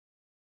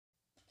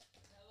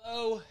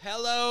Hello,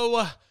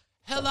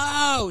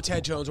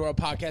 Ted Jones World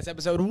Podcast,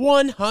 episode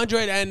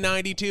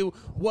 192.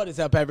 What is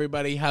up,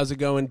 everybody? How's it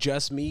going?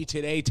 Just me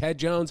today, Ted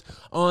Jones,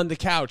 on the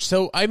couch.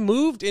 So I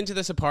moved into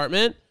this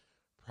apartment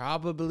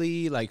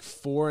probably like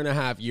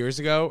 4.5 years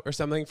ago or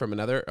something from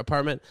another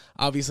apartment,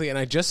 obviously, and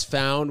I just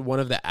found one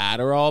of the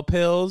Adderall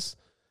pills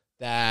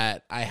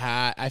that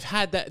I've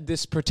had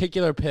this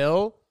particular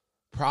pill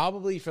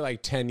probably for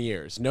like 10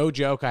 years. No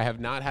joke, I have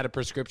not had a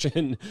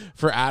prescription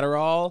for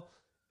Adderall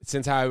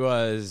since I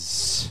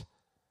was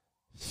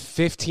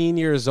 15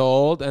 years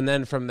old, and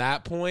then from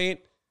that point,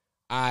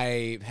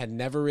 I had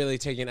never really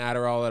taken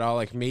Adderall at all.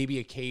 Like maybe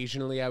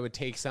occasionally I would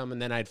take some, and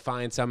then I'd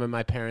find some in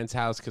my parents'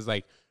 house because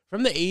like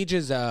from the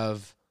ages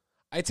of,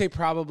 I'd say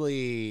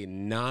probably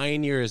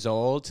 9 years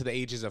old to the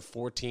ages of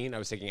 14, I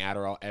was taking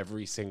Adderall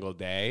every single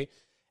day.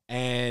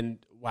 And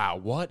wow,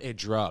 what a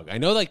drug. I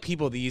know like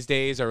people these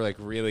days are like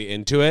really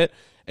into it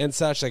and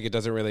such. Like it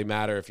doesn't really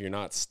matter if you're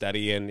not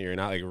studying, you're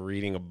not like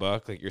reading a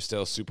book, like you're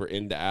still super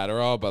into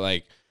Adderall, but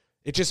like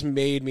it just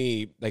made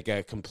me like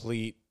a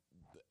complete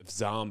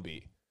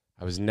zombie.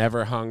 I was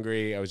never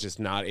hungry. I was just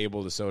not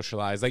able to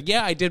socialize. Like,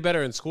 yeah, I did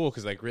better in school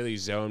because like really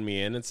zoned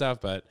me in and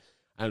stuff. But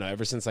I don't know,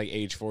 ever since like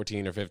age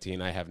 14 or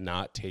 15, I have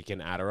not taken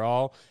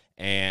Adderall,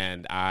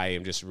 and I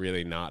am just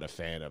really not a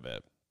fan of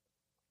it.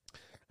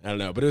 I don't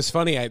know, but it was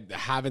funny. I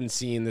haven't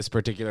seen this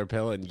particular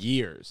pill in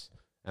years,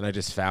 and I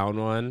just found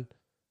one, and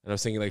I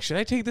was thinking, like, should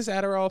I take this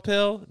Adderall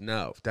pill?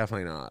 No,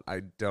 definitely not.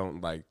 I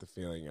don't like the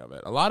feeling of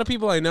it. A lot of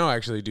people I know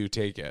actually do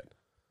take it.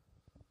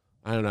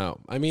 I don't know.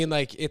 I mean,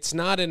 like, it's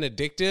not an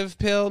addictive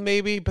pill,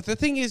 maybe, but the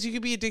thing is, you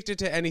can be addicted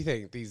to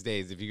anything these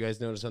days. If you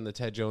guys notice on the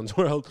Ted Jones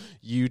World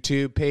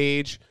YouTube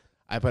page,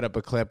 I put up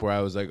a clip where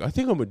I was like, I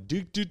think I'm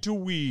addicted to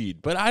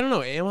weed, but I don't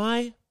know. Am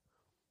I?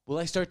 Will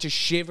I start to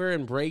shiver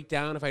and break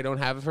down if I don't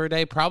have it for a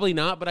day? Probably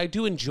not, but I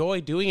do enjoy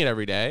doing it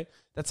every day.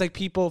 That's like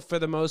people, for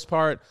the most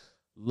part,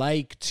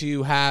 like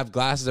to have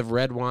glasses of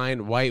red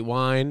wine, white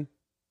wine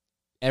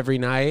every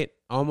night,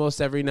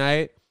 almost every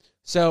night.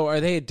 So are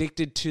they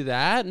addicted to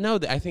that? No,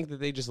 I think that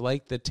they just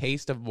like the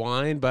taste of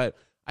wine, but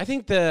I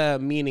think the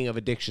meaning of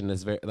addiction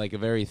is like a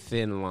very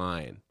thin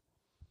line.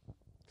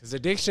 Because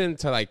addiction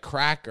to like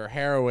crack or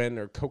heroin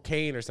or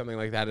cocaine or something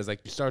like that is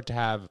like you start to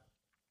have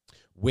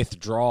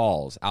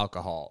withdrawals,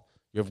 alcohol.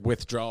 You have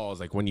withdrawals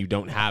like when you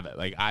don't have it.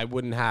 Like I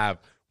wouldn't have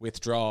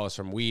withdrawals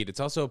from weed. It's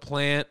also a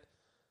plant.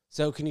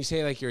 So can you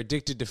say like you're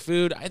addicted to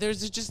food?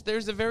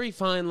 There's a very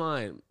fine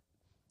line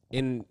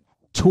in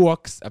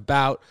talks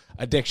about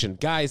addiction.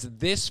 Guys,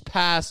 this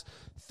past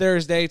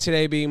Thursday,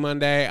 today being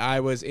Monday,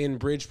 I was in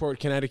Bridgeport,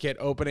 Connecticut,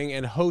 opening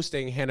and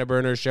hosting Hannah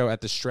Berner's show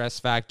at the Stress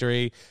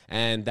Factory,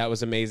 and that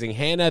was amazing.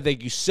 Hannah,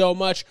 thank you so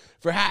much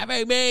for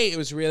having me. It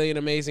was really an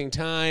amazing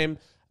time.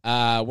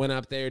 Went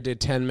up there,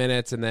 did 10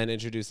 minutes, and then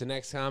introduced the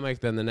next comic,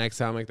 then the next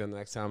comic, then the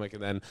next comic,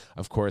 and then,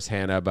 of course,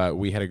 Hannah. But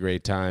we had a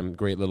great time,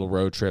 great little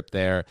road trip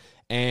there.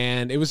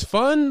 And it was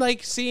fun,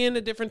 like, seeing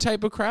a different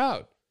type of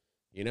crowd.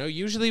 You know,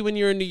 usually when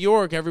you're in New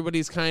York,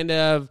 everybody's kind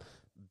of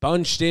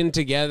bunched in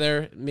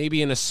together,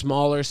 maybe in a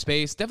smaller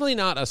space. Definitely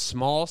not a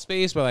small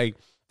space, but, like,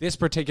 this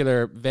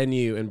particular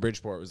venue in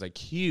Bridgeport was, like,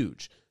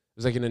 huge. It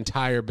was, like, an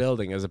entire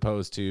building as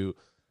opposed to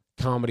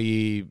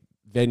comedy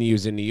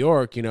venues in New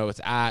York. You know,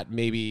 it's at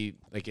maybe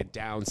like a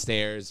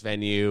downstairs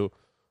venue,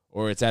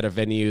 or it's at a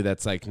venue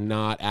that's like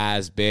not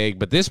as big.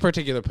 But this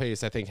particular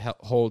place, I think,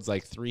 holds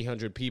like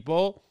 300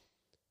 people,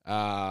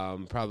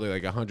 probably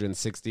like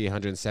 160,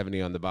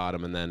 170 on the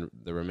bottom, and then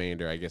the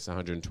remainder, I guess,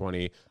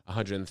 120,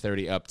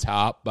 130 up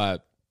top.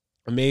 But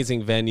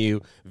amazing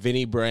venue,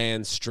 Vinnie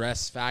Brand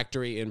Stress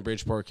Factory in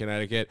Bridgeport,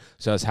 Connecticut.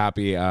 So I was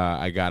happy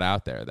I got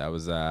out there. That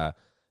was a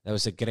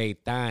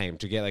great time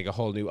to get like a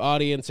whole new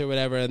audience or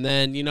whatever. And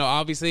then, you know,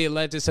 obviously it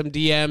led to some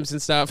DMs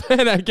and stuff.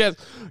 And I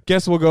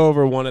guess we'll go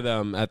over one of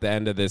them at the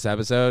end of this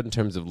episode in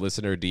terms of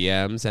listener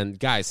DMs. And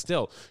guys,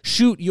 still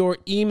shoot your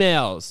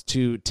emails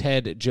to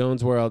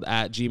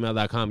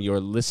tedjonesworld@gmail.com, your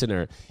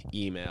listener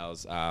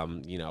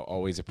emails. You know,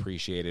 always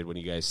appreciated when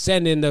you guys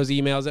send in those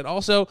emails. And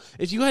also,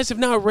 if you guys have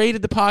not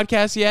rated the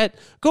podcast yet,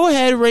 go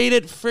ahead, rate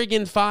it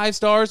friggin' 5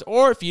 stars.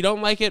 Or if you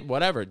don't like it,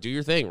 whatever, do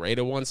your thing. Rate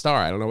it 1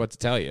 star. I don't know what to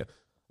tell you.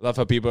 Love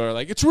how people are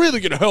like, it's really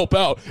going to help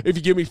out if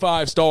you give me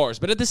 5 stars.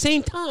 But at the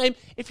same time,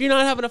 if you're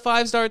not having a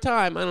 5-star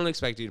time, I don't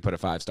expect you to put a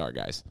 5-star,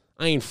 guys.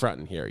 I ain't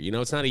fronting here. You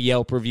know, it's not a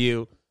Yelp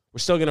review. We're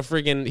still going to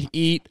friggin'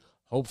 eat,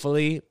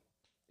 hopefully,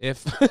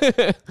 if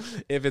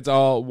if it's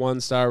all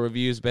 1-star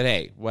reviews. But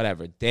hey,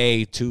 whatever.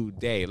 Day to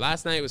day.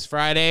 Last night was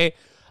Friday.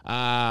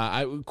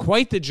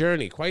 Quite the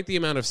journey, quite the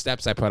amount of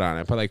steps I put on.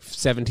 I put like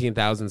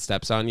 17,000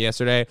 steps on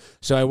yesterday.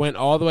 So I went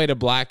all the way to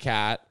Black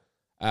Cat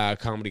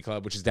Comedy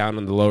Club, which is down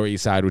on the Lower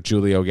East Side with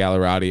Giulio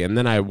Gallerati. And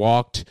then I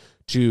walked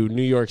to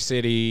New York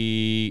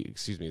City,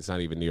 it's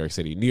not even New York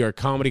City, New York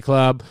Comedy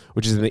Club,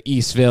 which is in the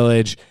East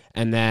Village.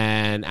 And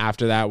then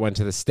after that, went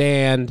to the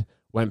Stand,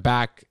 went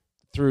back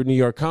through New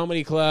York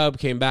Comedy Club,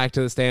 came back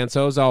to the Stand.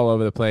 So it was all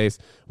over the place,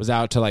 was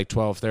out till like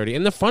 12:30.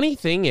 And the funny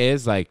thing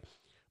is, like,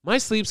 my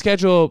sleep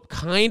schedule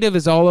kind of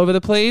is all over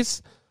the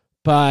place,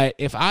 But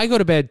if I go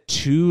to bed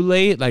too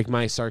late, like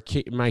my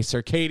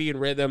circadian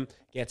rhythm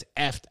gets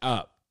effed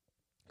up.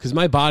 Because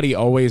my body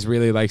always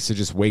really likes to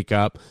just wake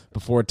up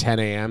before 10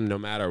 a.m. no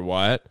matter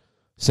what.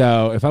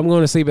 So if I'm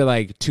going to sleep at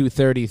like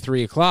 2:30,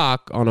 3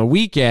 o'clock on a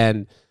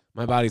weekend,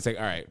 my body's like,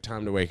 all right,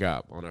 time to wake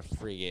up on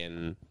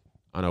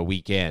a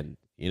weekend,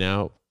 you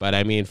know? But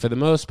I mean, for the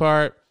most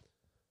part,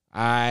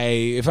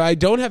 if I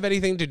don't have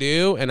anything to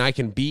do and I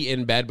can be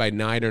in bed by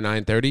 9 or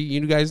 9:30,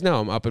 you guys know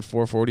I'm up at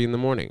 4:40 in the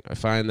morning. I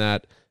find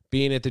that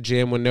being at the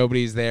gym when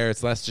nobody's there,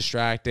 it's less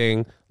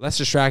distracting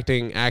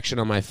action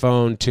on my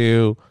phone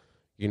too.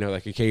 You know,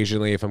 like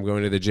occasionally if I'm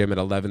going to the gym at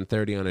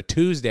 11:30 on a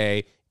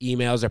Tuesday,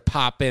 emails are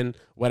popping,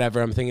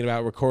 whatever. I'm thinking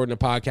about recording a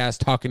podcast,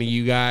 talking to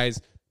you guys,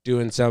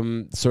 doing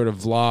some sort of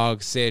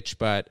vlog sitch.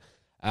 But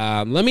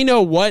let me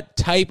know what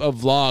type of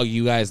vlog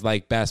you guys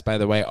like best, by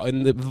the way.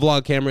 In the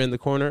vlog camera in the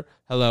corner,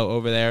 hello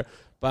over there.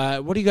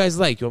 But what do you guys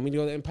like? You want me to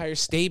go to the Empire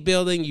State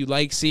Building? You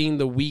like seeing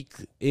the week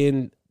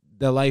in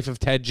the life of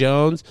Ted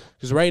Jones?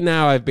 Because right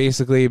now I've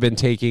basically been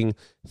taking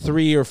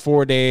 3 or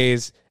 4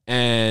 days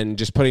and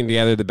just putting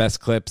together the best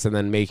clips and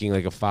then making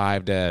like a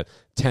 5 to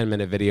 10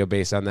 minute video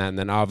based on that. And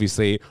then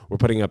obviously we're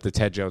putting up the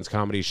Ted Jones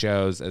comedy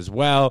shows as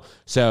well.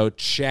 So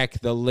check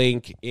the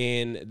link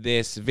in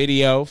this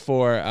video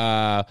for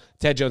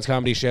Ted Jones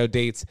comedy show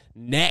dates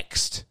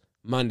next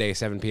Monday,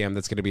 7 p.m.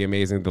 That's going to be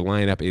amazing. The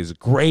lineup is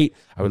great.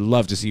 I would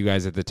love to see you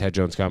guys at the Ted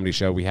Jones comedy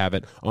show. We have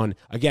it on,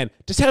 again,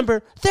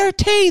 December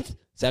 13th,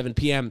 7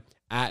 p.m.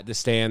 at the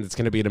Stand. It's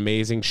going to be an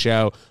amazing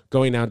show.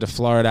 Going down to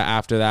Florida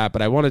after that.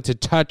 But I wanted to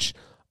touch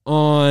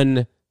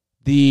on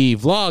the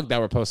vlog that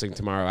we're posting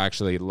tomorrow,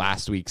 actually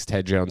last week's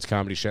Ted Jones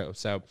comedy show.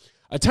 So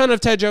a ton of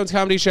Ted Jones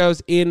comedy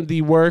shows in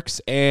the works,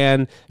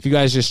 and if you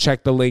guys just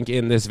check the link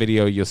in this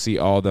video, you'll see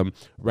all of them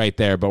right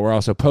there. But we're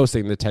also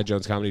posting the Ted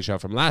Jones comedy show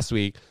from last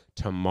week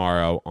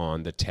tomorrow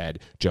on the Ted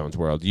Jones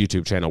World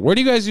YouTube channel. Where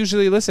do you guys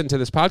usually listen to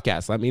this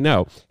podcast? Let me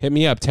know. Hit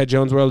me up,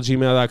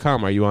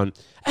 tedjonesworld@gmail.com. Are you on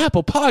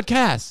Apple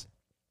Podcasts,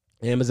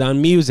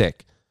 Amazon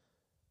Music,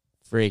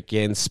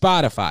 freaking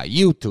Spotify,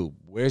 YouTube?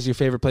 Where's your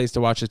favorite place to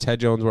watch the Ted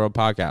Jones World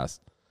podcast?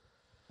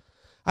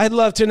 I'd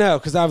love to know,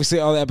 because obviously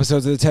all the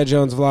episodes of the Ted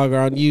Jones vlog are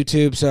on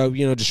YouTube. So,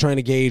 just trying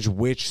to gauge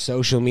which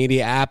social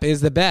media app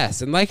is the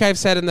best. And like I've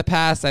said in the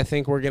past, I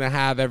think we're going to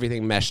have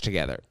everything meshed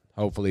together,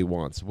 hopefully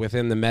once.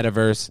 Within the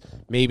metaverse,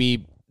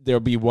 maybe there'll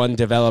be one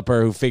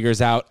developer who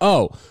figures out,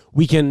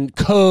 we can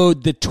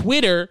code the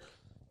Twitter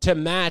to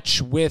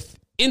match with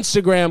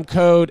Instagram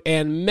code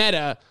and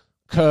Meta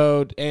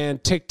code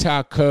and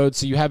TikTok code.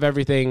 So you have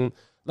everything.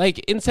 Like,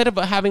 instead of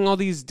having all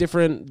these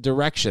different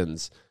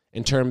directions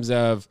in terms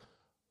of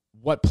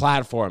what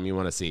platform you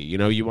want to see.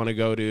 You want to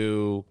go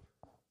to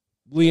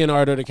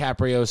Leonardo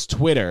DiCaprio's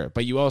Twitter,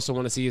 but you also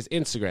want to see his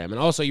Instagram, and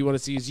also you want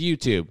to see his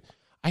YouTube.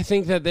 I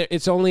think that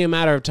it's only a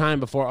matter of time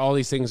before all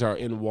these things are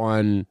in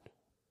one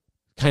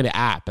kind of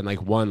app and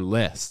like one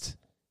list,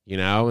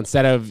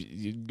 instead of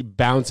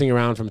bouncing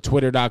around from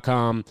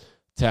twitter.com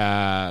to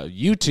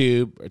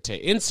YouTube or to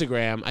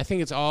Instagram. I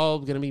think it's all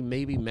going to be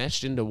maybe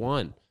meshed into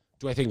one.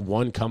 Do I think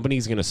one company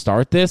is going to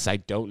start this? I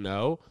don't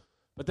know.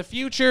 But the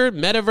future,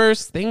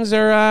 metaverse, things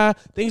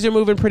are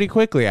moving pretty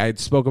quickly. I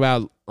spoke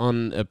about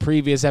on a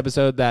previous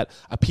episode that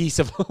a piece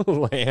of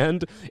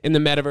land in the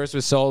metaverse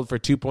was sold for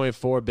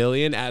 $2.4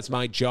 billion as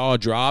my jaw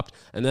dropped.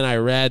 And then I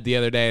read the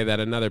other day that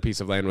another piece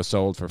of land was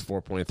sold for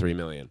 $4.3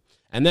 million.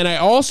 And then I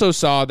also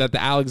saw that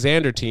the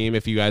Alexander team,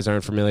 if you guys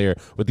aren't familiar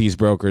with these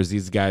brokers,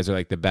 these guys are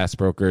like the best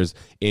brokers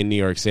in New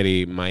York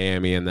City,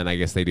 Miami, and then I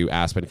guess they do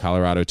Aspen,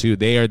 Colorado too.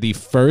 They are the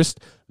first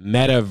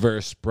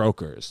metaverse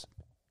brokers,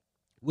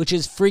 which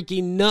is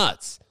freaking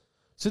nuts.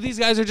 So these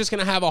guys are just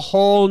going to have a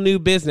whole new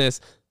business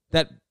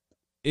that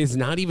is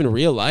not even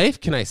real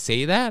life. Can I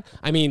say that?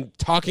 I mean,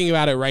 talking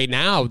about it right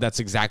now, that's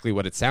exactly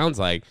what it sounds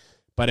like.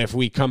 But if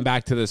we come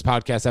back to this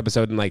podcast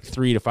episode in like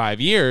 3 to 5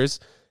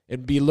 years,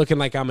 it'd be looking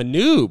like I'm a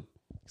noob.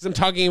 Because I'm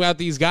talking about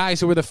these guys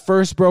who were the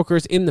first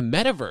brokers in the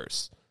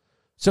metaverse.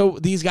 So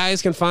these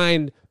guys can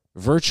find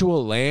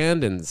virtual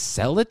land and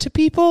sell it to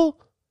people,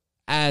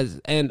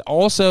 and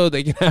also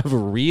they can have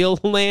real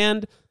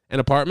land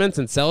and apartments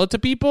and sell it to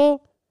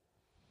people.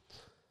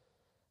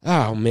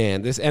 Oh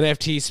man, this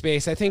NFT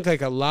space, I think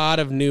like a lot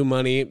of new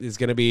money is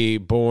going to be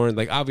born.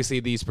 Like obviously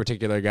these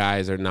particular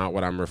guys are not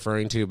what I'm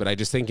referring to, but I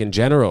just think in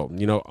general,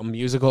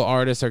 musical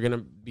artists are going to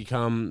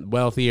become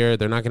wealthier.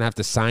 They're not going to have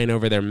to sign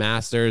over their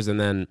masters and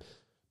then,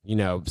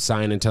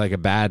 sign into like a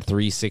bad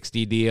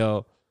 360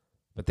 deal,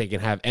 but they can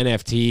have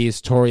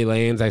NFTs. Tory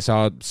Lanez, I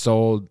saw,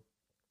 sold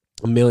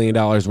 $1 million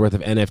worth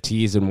of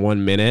NFTs in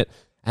 1 minute.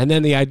 And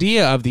then the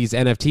idea of these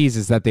NFTs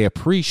is that they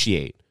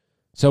appreciate.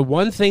 So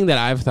one thing that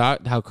I've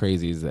thought, how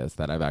crazy is this,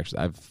 that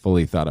I've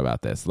fully thought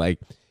about this. Like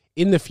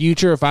in the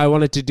future, if I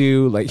wanted to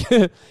do like,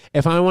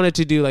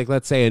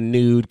 let's say a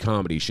nude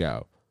comedy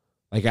show,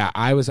 like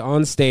I was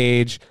on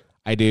stage,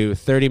 I do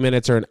 30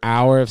 minutes or an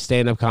hour of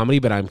stand-up comedy,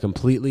 but I'm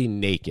completely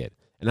naked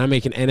and I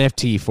make an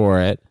NFT for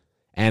it.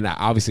 And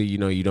obviously,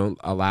 you don't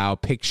allow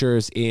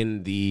pictures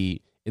in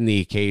the in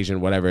the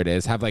occasion, whatever it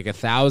is, have like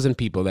 1,000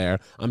 people there.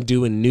 I'm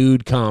doing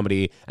nude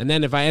comedy. And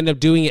then if I end up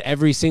doing it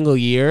every single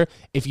year,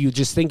 if you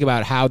just think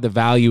about how the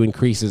value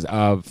increases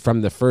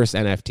from the first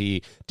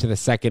NFT to the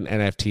second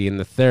NFT and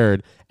the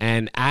third,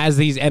 and as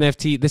these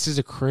NFT, this is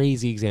a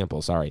crazy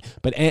example, sorry,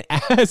 but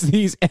as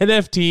these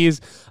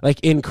NFTs like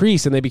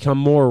increase and they become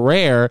more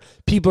rare,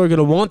 people are going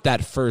to want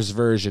that first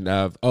version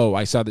of, oh,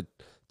 I saw the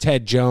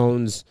Ted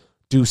Jones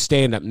do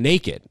stand up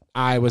naked.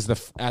 I was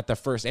at the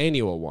first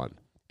annual one.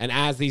 And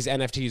as these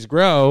NFTs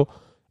grow,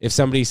 if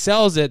somebody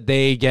sells it,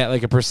 they get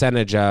like a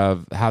percentage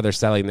of how they're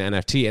selling the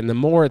NFT. And the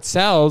more it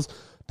sells,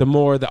 the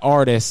more the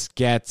artist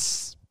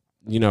gets,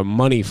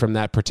 money from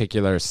that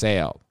particular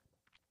sale.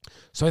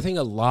 So I think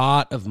a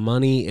lot of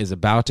money is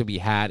about to be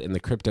had in the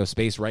crypto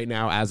space right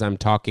now. As I'm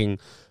talking,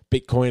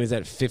 Bitcoin is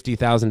at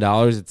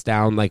 $50,000. It's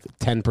down like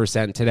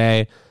 10%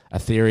 today.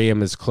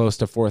 Ethereum is close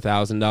to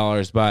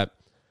 $4,000. But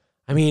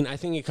I mean, I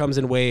think it comes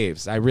in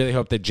waves. I really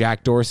hope that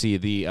Jack Dorsey,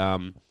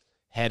 the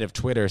head of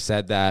Twitter,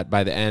 said that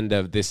by the end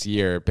of this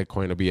year,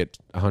 Bitcoin will be at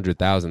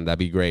 100,000. That'd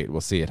be great. We'll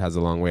see. It has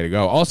a long way to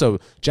go. Also,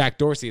 Jack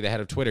Dorsey, the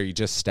head of Twitter, he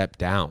just stepped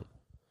down.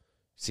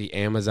 See,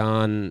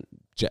 Amazon,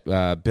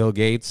 Bill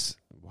Gates.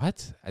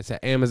 What? I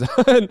said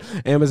Amazon.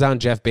 Amazon,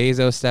 Jeff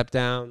Bezos stepped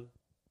down.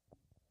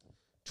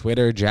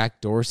 Twitter,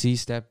 Jack Dorsey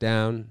stepped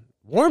down.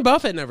 Warren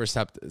Buffett never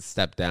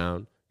stepped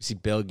down. You see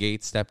Bill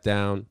Gates stepped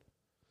down.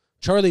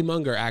 Charlie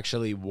Munger,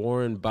 actually,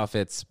 Warren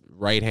Buffett's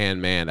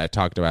right-hand man, I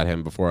talked about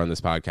him before on this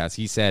podcast.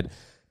 He said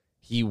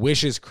he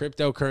wishes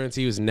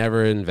cryptocurrency was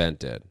never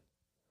invented.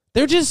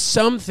 There are just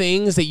some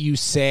things that you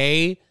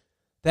say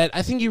that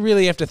I think you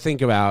really have to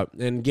think about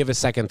and give a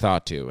second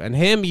thought to. And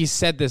he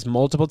said this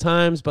multiple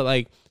times, but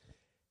like,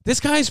 this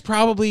guy's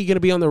probably going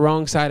to be on the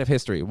wrong side of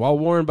history. While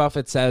Warren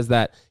Buffett says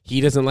that he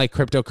doesn't like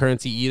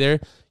cryptocurrency either,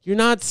 you're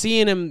not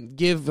seeing him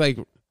give like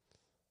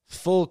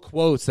full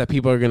quotes that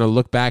people are going to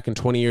look back in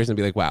 20 years and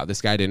be like, wow,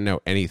 this guy didn't know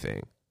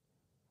anything.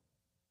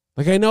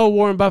 Like, I know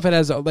Warren Buffett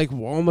has like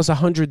almost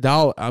 $100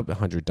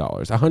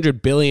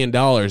 billion,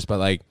 but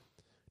like,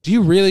 do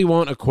you really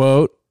want a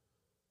quote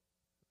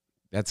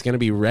that's going to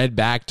be read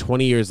back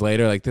 20 years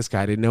later? Like, this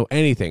guy didn't know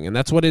anything. And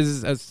that's what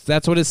his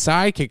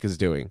sidekick is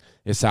doing.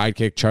 His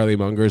sidekick, Charlie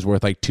Munger, is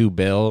worth like $2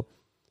 billion,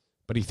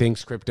 but he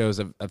thinks crypto's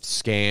a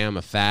scam,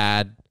 a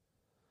fad.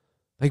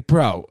 Like,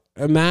 bro,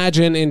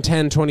 imagine in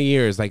 10, 20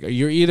 years, like,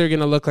 you're either going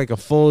to look like a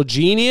full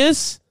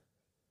genius,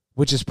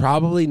 which is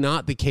probably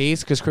not the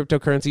case because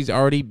cryptocurrency is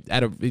already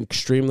at an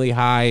extremely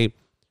high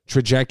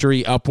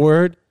trajectory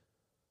upward,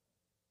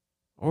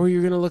 or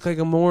you're going to look like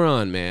a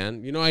moron,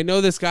 man. I know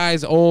this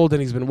guy's old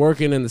and he's been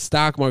working in the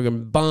stock market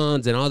and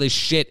bonds and all this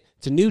shit.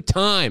 It's a new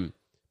time.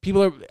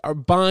 People are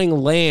buying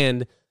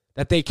land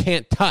that they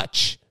can't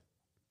touch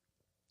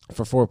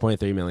for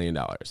 $4.3 million.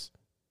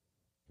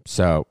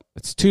 So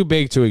it's too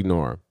big to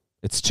ignore.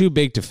 It's too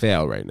big to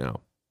fail right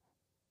now.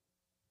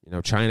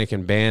 China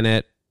can ban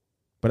it,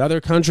 but other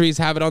countries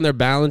have it on their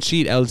balance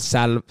sheet. El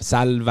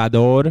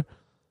Salvador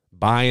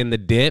buying the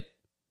dip.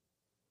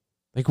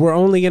 Like, we're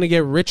only going to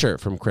get richer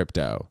from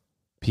crypto.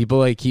 People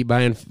like keep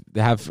buying,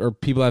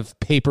 people have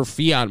paper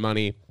fiat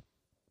money.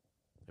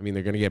 I mean,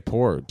 they're going to get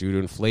poor due to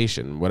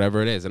inflation,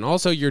 whatever it is. And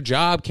also, your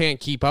job can't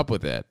keep up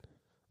with it.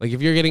 Like,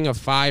 if you're getting a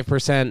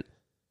 5%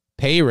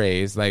 pay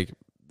raise, like,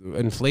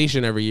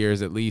 inflation every year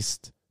is at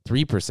least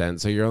 3%.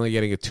 So you're only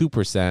getting a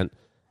 2%. And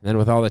then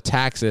with all the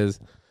taxes,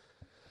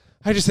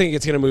 I just think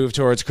it's going to move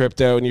towards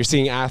crypto. And you're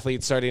seeing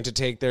athletes starting to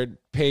take their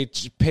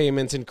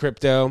payments in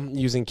crypto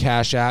using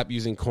Cash App,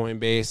 using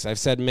Coinbase. I've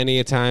said many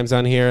a times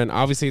on here, and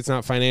obviously it's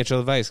not financial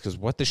advice because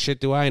what the shit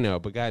do I know?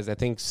 But guys, I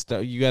think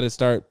you got to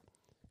start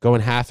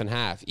going half and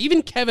half.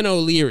 Even Kevin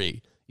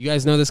O'Leary. You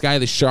guys know this guy,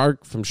 the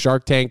shark from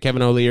Shark Tank,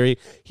 Kevin O'Leary.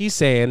 He's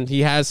saying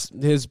he has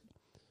his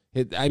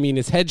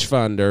hedge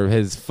fund or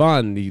his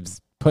fund,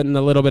 he's putting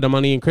a little bit of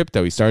money in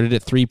crypto. He started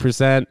at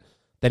 3%,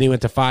 then he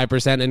went to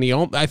 5%,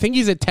 and I think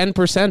he's at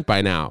 10%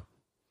 by now.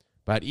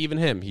 But even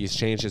him, he's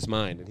changed his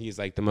mind, and he's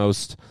like the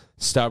most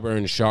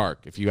stubborn shark.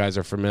 If you guys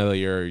are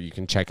familiar, you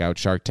can check out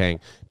Shark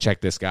Tank. Check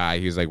this guy.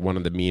 He's like one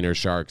of the meaner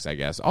sharks, I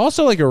guess.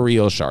 Also like a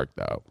real shark,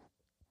 though.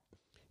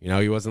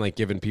 He wasn't like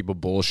giving people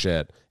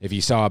bullshit. If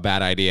he saw a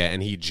bad idea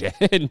and he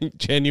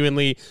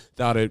genuinely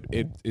thought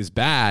it is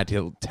bad,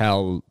 he'll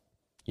tell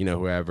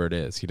whoever it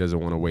is. He doesn't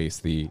want to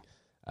waste the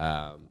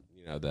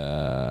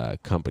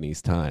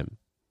company's time.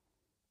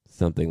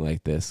 Something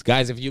like this.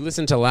 Guys, if you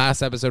listen to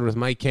last episode with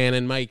Mike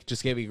Cannon, Mike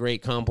just gave a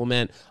great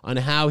compliment on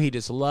how he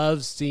just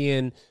loves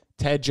seeing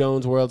Ted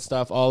Jones World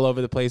stuff all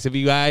over the place. If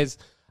you guys,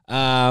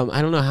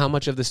 I don't know how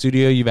much of the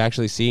studio you've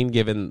actually seen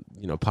given,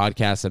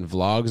 podcasts and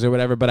vlogs or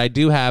whatever, but I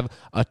do have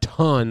a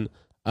ton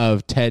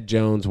of Ted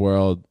Jones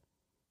World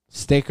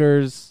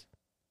stickers,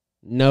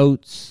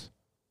 notes,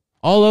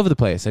 all over the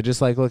place. I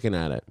just like looking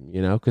at it,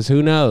 because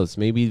who knows?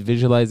 Maybe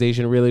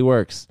visualization really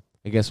works.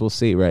 I guess we'll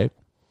see, right?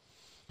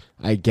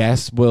 I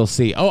guess we'll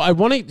see. Oh, I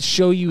want to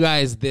show you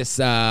guys this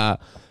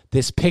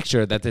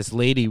picture that this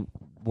lady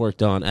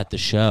worked on at the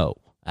show,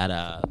 at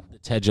the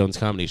Ted Jones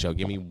Comedy Show.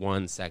 Give me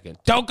 1 second.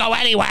 Don't go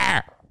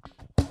anywhere!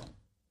 Check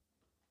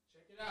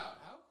it out.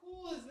 How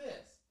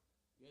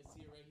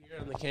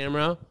the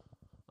camera,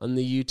 on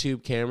the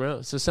YouTube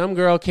camera. So some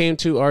girl came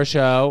to our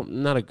show,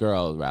 not a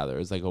girl, rather, it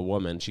was like a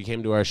woman. She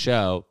came to our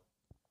show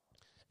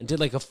and did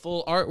like a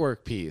full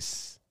artwork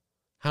piece.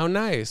 How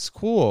nice.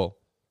 Cool.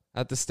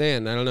 At the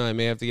stand. I don't know. I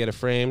may have to get it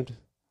framed.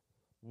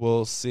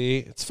 We'll see.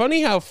 It's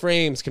funny how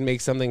frames can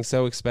make something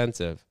so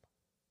expensive.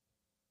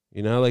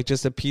 You know, like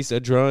just a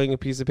drawing, a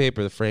piece of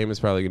paper. The frame is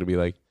probably going to be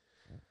like,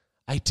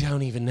 I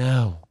don't even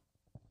know,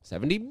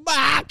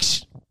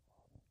 $70.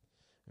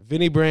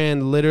 Vinny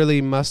Brand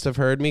literally must have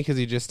heard me because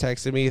he just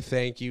texted me.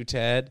 Thank you,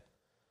 Ted.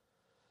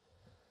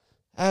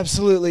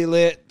 Absolutely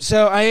lit.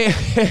 So I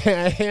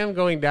am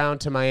going down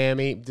to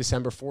Miami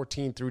December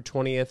 14th through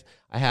 20th.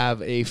 I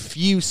have a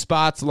few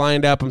spots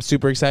lined up. I'm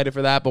super excited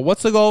for that. But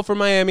what's the goal for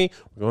Miami?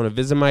 We're going to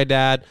visit my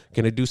dad.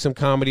 Going to do some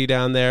comedy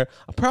down there.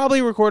 I'll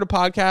probably record a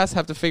podcast.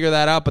 Have to figure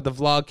that out. But the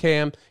vlog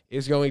cam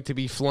is going to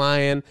be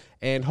flying.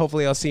 And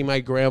hopefully I'll see my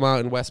grandma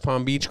in West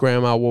Palm Beach.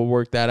 Grandma will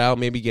work that out.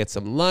 Maybe get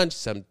some lunch,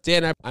 some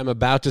dinner. I'm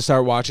about to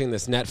start watching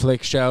this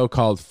Netflix show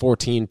called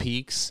 14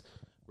 Peaks.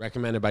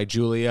 Recommended by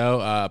Julio.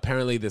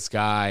 Apparently this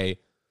guy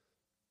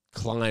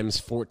climbs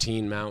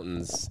 14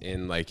 mountains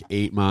in like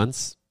 8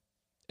 months.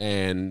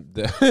 And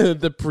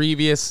the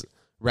previous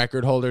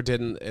record holder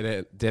did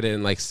it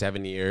in like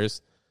 7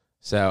 years.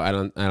 So I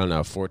don't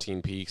know.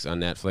 14 Peaks on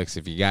Netflix.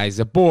 If you guys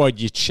are bored,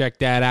 you check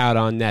that out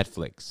on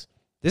Netflix.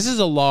 This is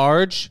a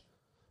large,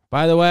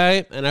 by the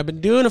way, and I've been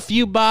doing a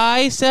few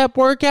bicep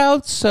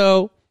workouts,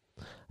 so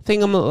I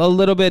think I'm a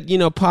little bit,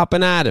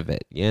 popping out of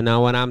it. You know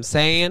what I'm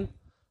saying?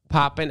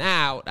 Popping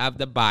out of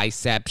the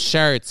bicep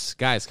shirts.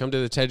 Guys, come to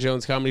the Ted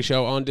Jones Comedy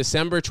Show on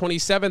December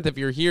 27th if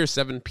you're here,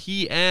 7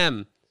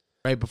 p.m.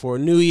 Right before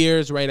New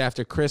Year's, right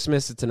after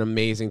Christmas. It's an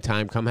amazing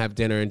time. Come have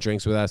dinner and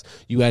drinks with us.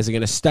 You guys are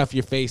going to stuff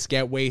your face,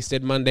 get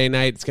wasted Monday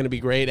night. It's going to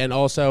be great. And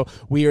also,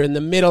 we are in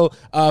the middle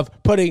of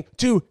putting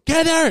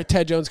together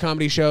Ted Jones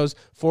Comedy Shows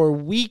for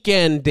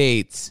weekend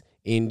dates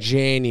in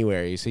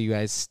January. So you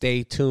guys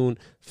stay tuned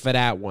for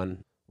that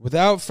one.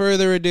 Without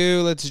further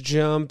ado, let's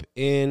jump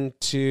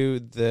into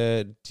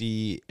the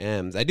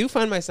DMs. I do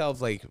find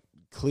myself like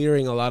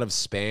clearing a lot of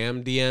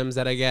spam DMs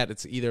that I get.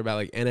 It's either about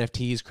like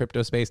NFTs,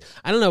 crypto space.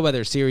 I don't know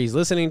whether Siri's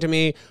listening to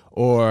me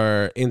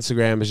or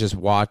Instagram is just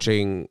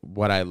watching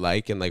what I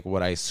like and like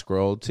what I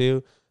scrolled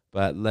to.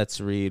 But let's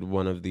read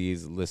one of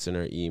these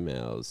listener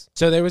emails.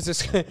 So there was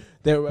this.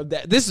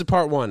 This is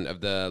part one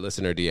of the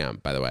listener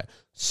DM, by the way.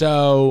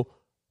 So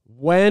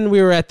when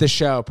we were at the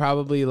show,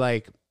 probably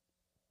like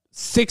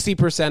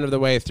 60% of the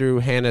way through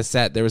Hannah's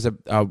set, there was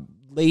a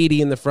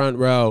lady in the front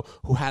row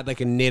who had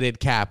like a knitted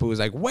cap who was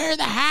like, wear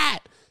the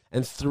hat,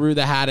 and threw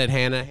the hat at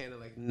Hannah. Hannah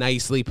like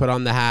nicely put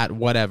on the hat,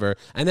 whatever.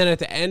 And then at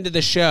the end of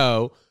the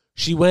show,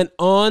 she went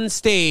on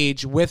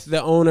stage with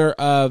the owner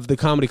of the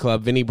comedy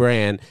club, Vinny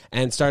Brand,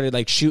 and started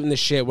like shooting the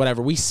shit,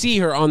 whatever. We see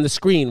her on the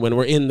screen when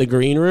we're in the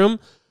green room.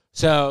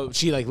 So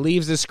she like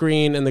leaves the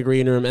screen in the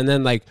green room, and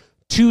then like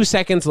 2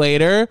 seconds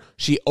later,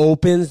 she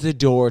opens the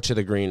door to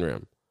the green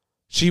room.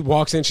 She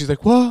walks in, she's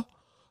like, what?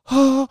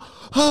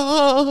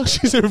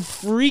 She's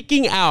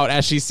freaking out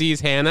as she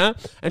sees Hannah.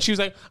 And she was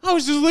like, I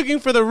was just looking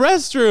for the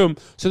restroom.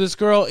 So this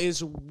girl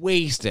is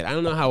wasted. I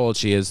don't know how old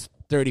she is.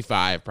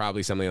 35,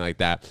 probably something like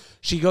that.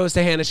 She goes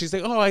to Hannah. She's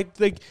like, oh, I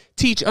like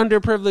teach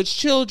underprivileged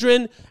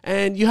children,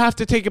 and you have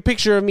to take a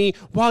picture of me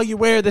while you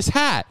wear this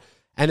hat.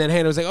 And then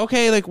Hannah was like,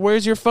 okay, like,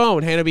 where's your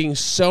phone? Hannah being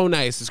so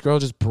nice. This girl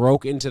just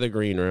broke into the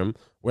green room.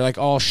 We're like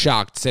all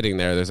shocked sitting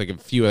there. There's like a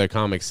few other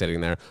comics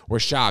sitting there. We're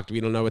shocked. We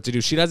don't know what to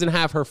do. She doesn't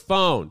have her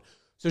phone.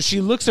 So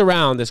she looks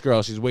around, this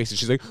girl. She's wasted.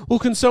 She's like, well,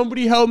 can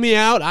somebody help me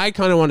out? I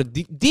kind of want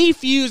to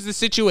defuse the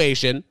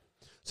situation.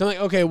 So I'm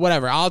like, okay,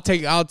 whatever. I'll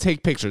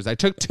take pictures. I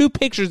took 2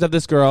 pictures of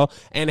this girl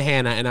and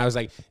Hannah, and I was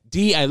like,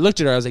 I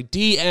looked at her. I was like,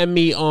 DM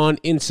me on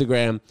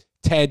Instagram,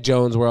 Ted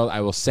Jones World.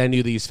 I will send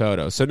you these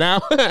photos. So now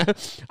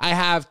I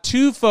have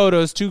 2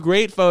 photos, 2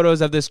 great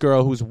photos of this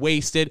girl who's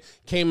wasted,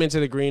 came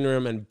into the green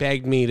room and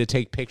begged me to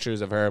take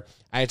pictures of her.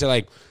 I had to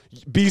like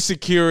be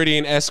security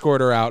and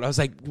escort her out. I was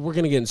like, we're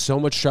going to get in so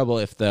much trouble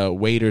if the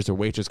waiters or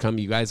waitress come.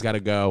 You guys got to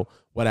go,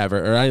 whatever.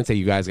 Or I didn't say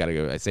you guys got to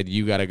go. I said,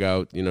 you got to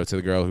go, to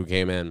the girl who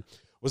came in.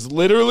 Was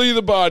literally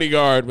the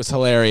bodyguard. Was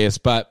hilarious.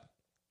 But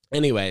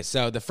anyway,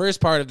 so the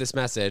first part of this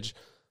message,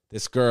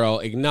 this girl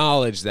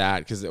acknowledged that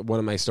because one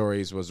of my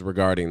stories was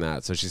regarding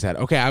that. So she said,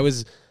 okay, I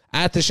was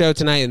at the show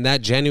tonight, and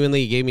that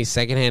genuinely gave me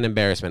secondhand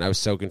embarrassment. I was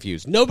so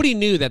confused. Nobody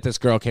knew that this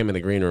girl came in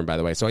the green room, by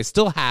the way. So I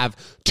still have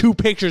 2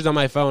 pictures on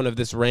my phone of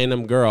this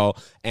random girl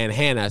and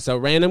Hannah. So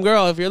random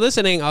girl, if you're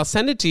listening, I'll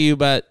send it to you.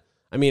 But,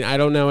 I mean, I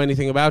don't know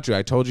anything about you.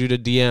 I told you to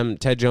DM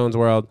Ted Jones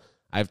World.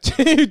 I have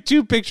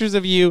 2 pictures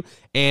of you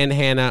and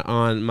Hannah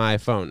on my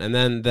phone. And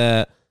then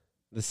the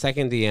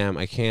second DM,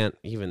 I can't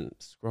even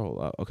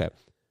scroll up. Okay.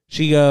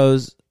 She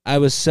goes, I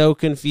was so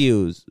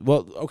confused.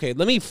 Well, okay,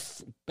 let me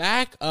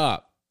back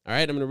up. All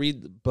right, I'm going to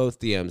read both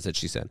DMs that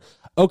she sent.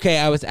 Okay,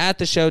 I was at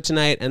the show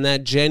tonight, and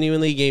that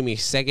genuinely gave me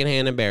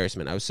secondhand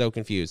embarrassment. I was so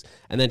confused.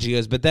 And then she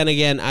goes, but then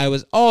again, I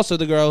was also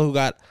the girl who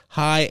got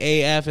high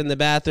AF in the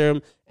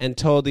bathroom and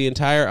told the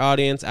entire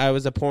audience I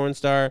was a porn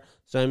star.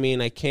 So, I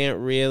mean, I can't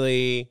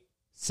really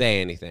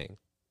say anything.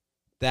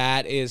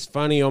 That is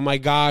funny. Oh my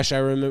gosh, I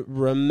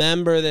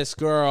remember this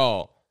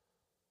girl.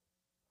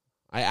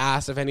 I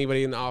asked if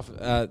anybody in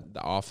the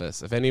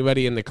office, if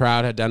anybody in the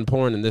crowd had done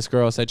porn, and this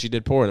girl said she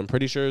did porn. I'm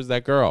pretty sure it was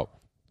that girl.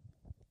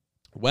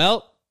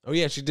 Well, oh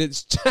yeah, she did.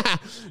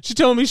 She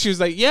told me, she was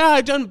like, yeah,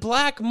 I've done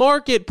black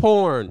market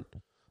porn.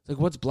 Like,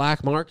 what's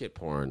black market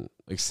porn?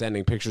 Like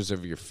sending pictures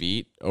of your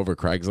feet over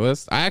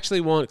Craigslist? I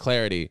actually want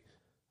clarity.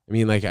 I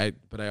mean, like, I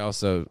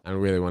don't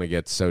really want to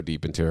get so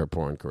deep into her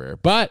porn career.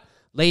 But,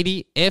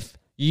 lady, if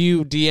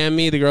you DM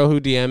me, the girl who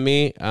DM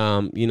me,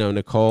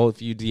 Nicole,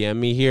 if you DM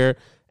me here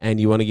and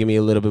you want to give me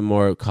a little bit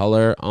more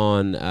color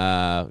on,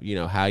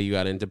 how you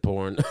got into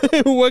porn,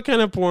 what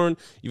kind of porn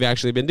you've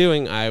actually been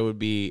doing, I would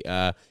be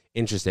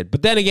interested.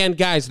 But then again,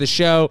 guys, the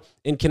show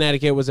in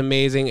Connecticut was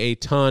amazing. A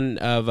ton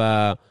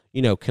of,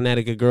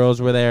 Connecticut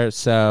girls were there.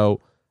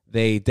 So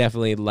they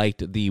definitely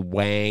liked the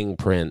wang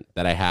print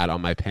that I had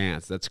on my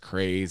pants. That's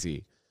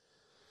crazy.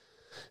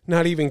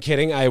 Not even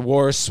kidding. I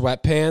wore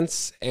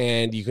sweatpants,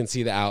 and you can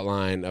see the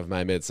outline of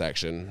my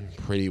midsection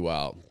pretty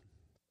well.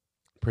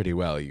 Pretty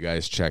well. You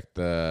guys check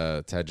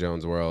the Ted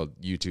Jones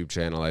World YouTube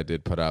channel. I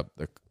did put up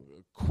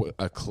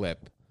a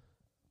clip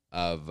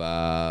of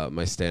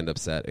my stand-up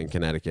set in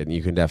Connecticut, and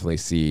you can definitely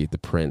see the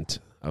print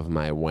of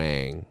my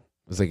wang.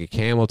 It was like a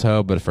camel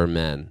toe, but for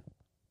men.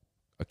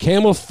 A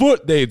camel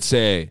foot, they'd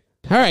say.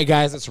 All right,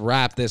 guys, let's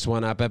wrap this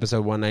one up.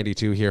 Episode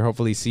 192 here.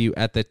 Hopefully see you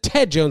at the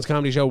Ted Jones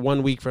Comedy Show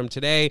 1 week from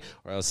today,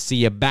 or I'll see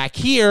you back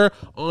here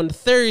on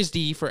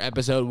Thursday for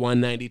episode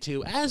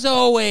 192. As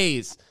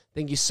always,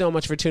 thank you so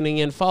much for tuning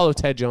in. Follow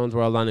Ted Jones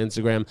World on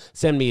Instagram.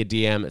 Send me a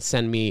DM.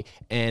 Send me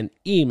an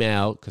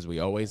email, because we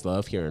always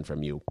love hearing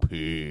from you.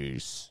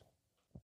 Peace.